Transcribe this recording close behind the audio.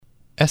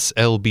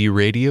SLB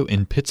Radio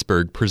in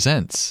Pittsburgh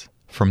presents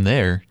From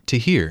There to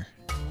Here.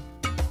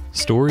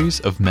 Stories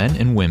of men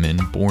and women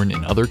born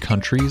in other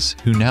countries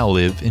who now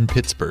live in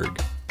Pittsburgh.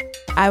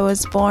 I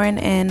was born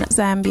in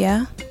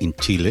Zambia. In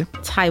Chile.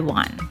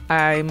 Taiwan.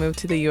 I moved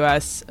to the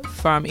U.S.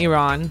 from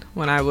Iran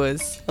when I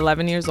was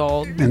 11 years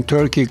old. In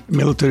Turkey,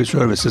 military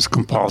service is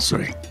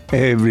compulsory.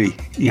 Every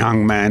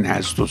young man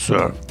has to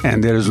serve,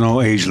 and there is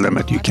no age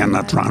limit. You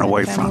cannot run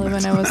away from it.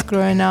 When I was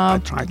growing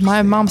up,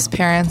 my mom's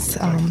parents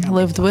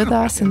lived with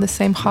us in the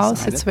same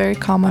house. It's very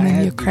common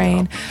in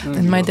Ukraine.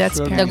 And my dad's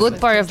parents. The good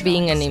part of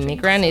being an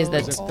immigrant is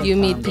that you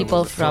meet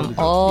people from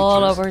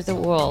all over the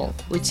world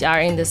which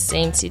are in the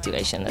same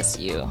situation as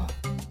you.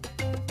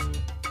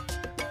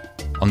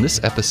 On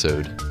this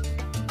episode,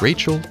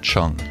 Rachel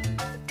Chung.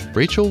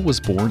 Rachel was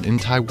born in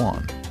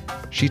Taiwan.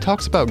 She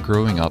talks about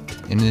growing up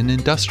in an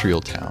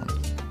industrial town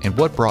and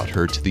what brought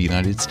her to the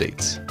United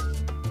States.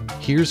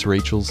 Here's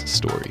Rachel's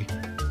story.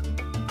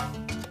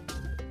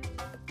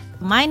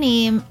 My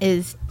name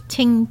is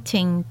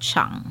Tingting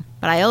Chung,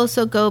 but I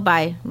also go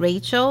by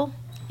Rachel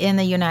in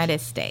the United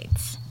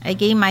States. I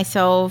gave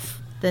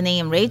myself the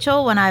name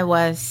Rachel when I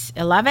was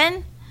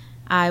 11.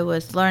 I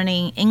was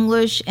learning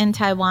English in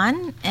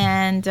Taiwan,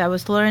 and I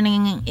was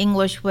learning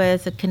English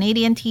with a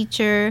Canadian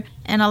teacher.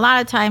 And a lot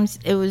of times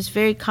it was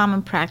very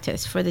common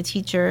practice for the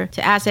teacher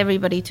to ask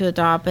everybody to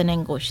adopt an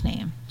English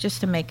name,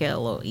 just to make it a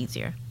little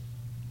easier.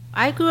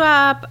 I grew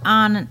up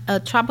on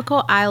a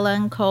tropical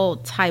island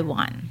called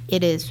Taiwan.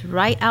 It is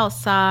right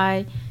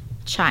outside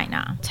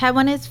China.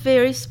 Taiwan is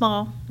very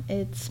small.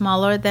 It's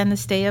smaller than the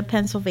state of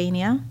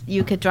Pennsylvania.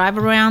 You could drive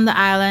around the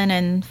island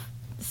in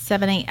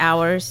 7-8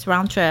 hours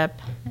round trip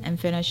and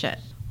finish it.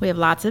 We have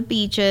lots of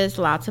beaches,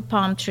 lots of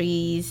palm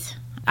trees.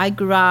 I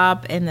grew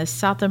up in the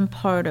southern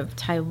part of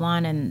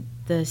Taiwan in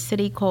the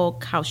city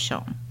called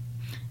Kaohsiung.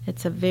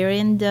 It's a very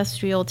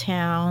industrial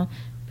town,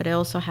 but it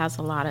also has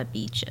a lot of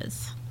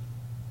beaches.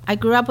 I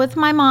grew up with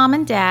my mom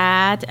and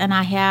dad, and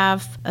I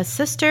have a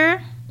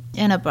sister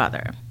and a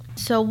brother.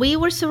 So we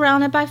were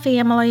surrounded by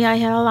family. I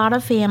had a lot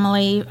of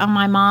family on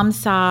my mom's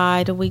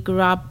side. We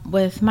grew up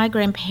with my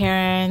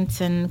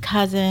grandparents and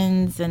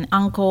cousins and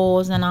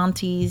uncles and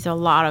aunties, a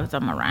lot of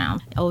them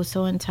around.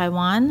 Also in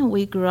Taiwan,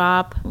 we grew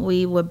up,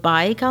 we would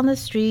bike on the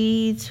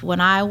streets.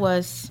 When I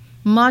was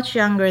much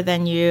younger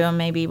than you,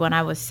 maybe when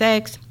I was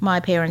 6, my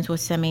parents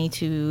would send me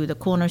to the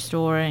corner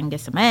store and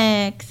get some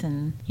eggs.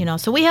 And,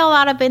 so we had a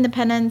lot of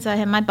independence. I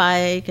had my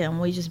bike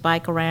and we just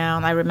bike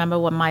around. I remember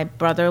when my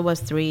brother was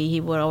 3, he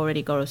would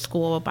already go to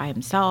school by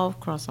himself,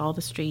 cross all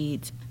the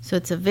streets. So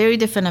it's a very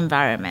different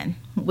environment.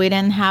 We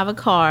didn't have a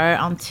car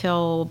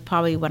until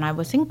probably when I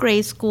was in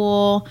grade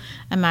school,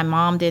 and my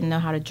mom didn't know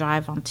how to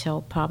drive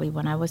until probably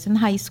when I was in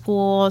high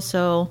school.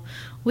 So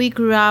we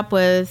grew up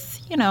with,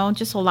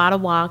 just a lot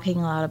of walking,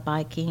 a lot of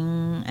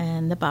biking,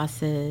 and the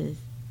buses.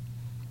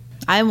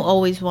 I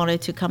always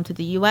wanted to come to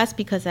the U.S.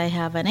 because I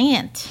have an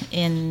aunt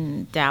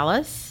in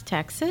Dallas,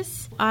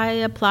 Texas. I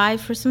applied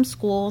for some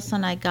schools,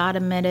 and I got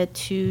admitted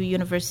to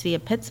University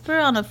of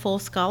Pittsburgh on a full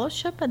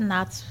scholarship, and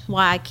that's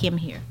why I came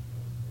here.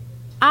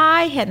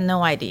 I had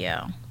no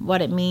idea what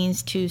it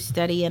means to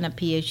study in a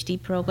PhD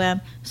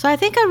program, so I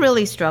think I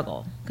really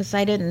struggled because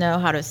I didn't know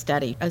how to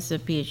study as a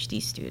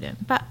PhD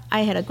student. But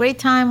I had a great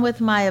time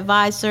with my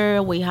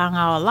advisor. We hung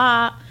out a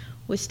lot.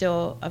 We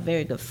still are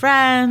very good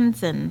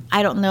friends, and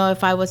I don't know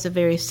if I was a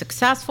very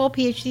successful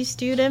PhD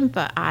student,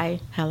 but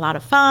I had a lot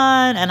of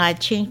fun, and I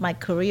changed my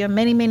career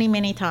many, many,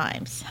 many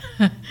times.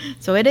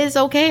 So it is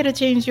okay to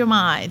change your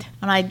mind,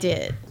 and I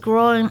did.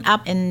 Growing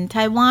up in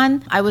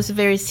Taiwan, I was a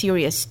very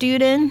serious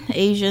student.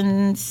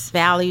 Asians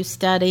value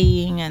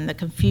studying and the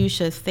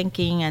Confucius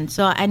thinking, and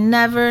so I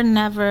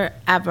never,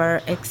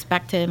 ever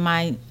expected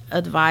my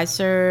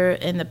advisor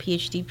in the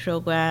PhD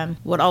program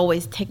would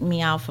always take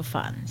me out for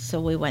fun. So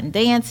we went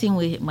dancing,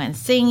 we went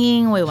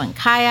singing, we went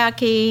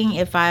kayaking.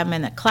 If I'm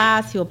in a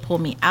class, he'll pull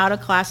me out of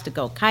class to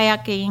go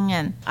kayaking.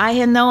 And I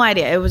had no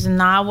idea. It was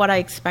not what I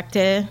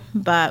expected,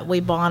 but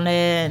we bonded.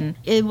 And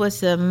it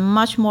was a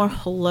much more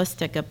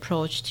holistic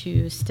approach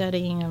to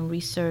studying and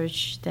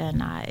research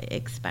than I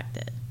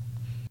expected.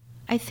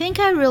 I think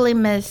I really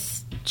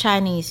miss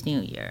Chinese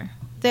New Year.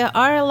 There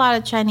are a lot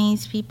of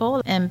Chinese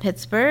people in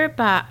Pittsburgh,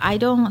 but I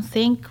don't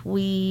think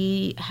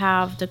we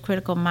have the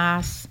critical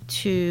mass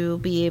to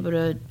be able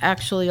to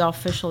actually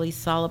officially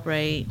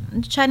celebrate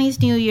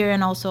Chinese New Year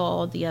and also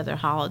all the other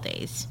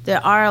holidays.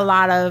 There are a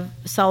lot of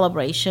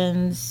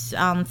celebrations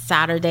on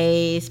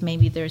Saturdays.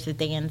 Maybe there's a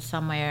dance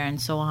somewhere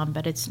and so on,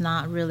 but it's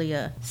not really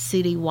a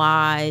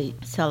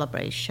citywide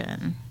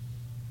celebration.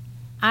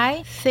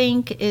 I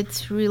think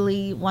it's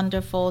really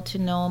wonderful to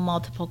know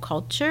multiple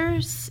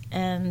cultures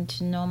and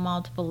to know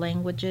multiple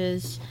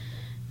languages.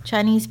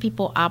 Chinese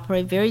people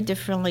operate very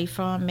differently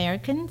from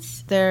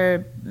Americans. There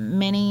are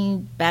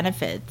many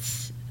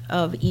benefits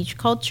of each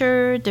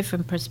culture,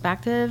 different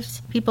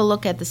perspectives. People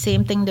look at the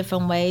same thing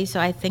different ways.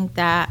 So I think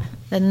that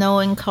the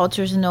knowing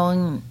cultures,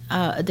 knowing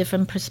a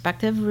different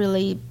perspective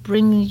really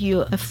brings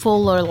you a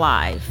fuller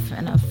life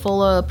and a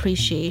fuller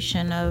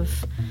appreciation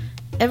of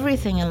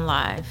everything in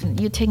life.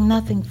 You take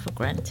nothing for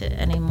granted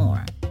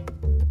anymore.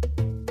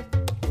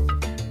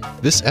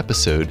 This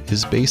episode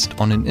is based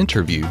on an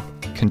interview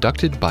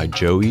conducted by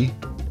Joey,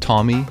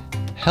 Tommy,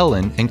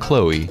 Helen, and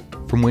Chloe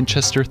from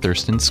Winchester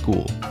Thurston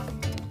School.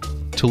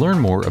 To learn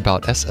more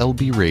about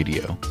SLB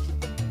Radio,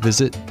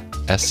 visit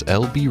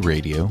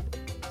slbradio.org.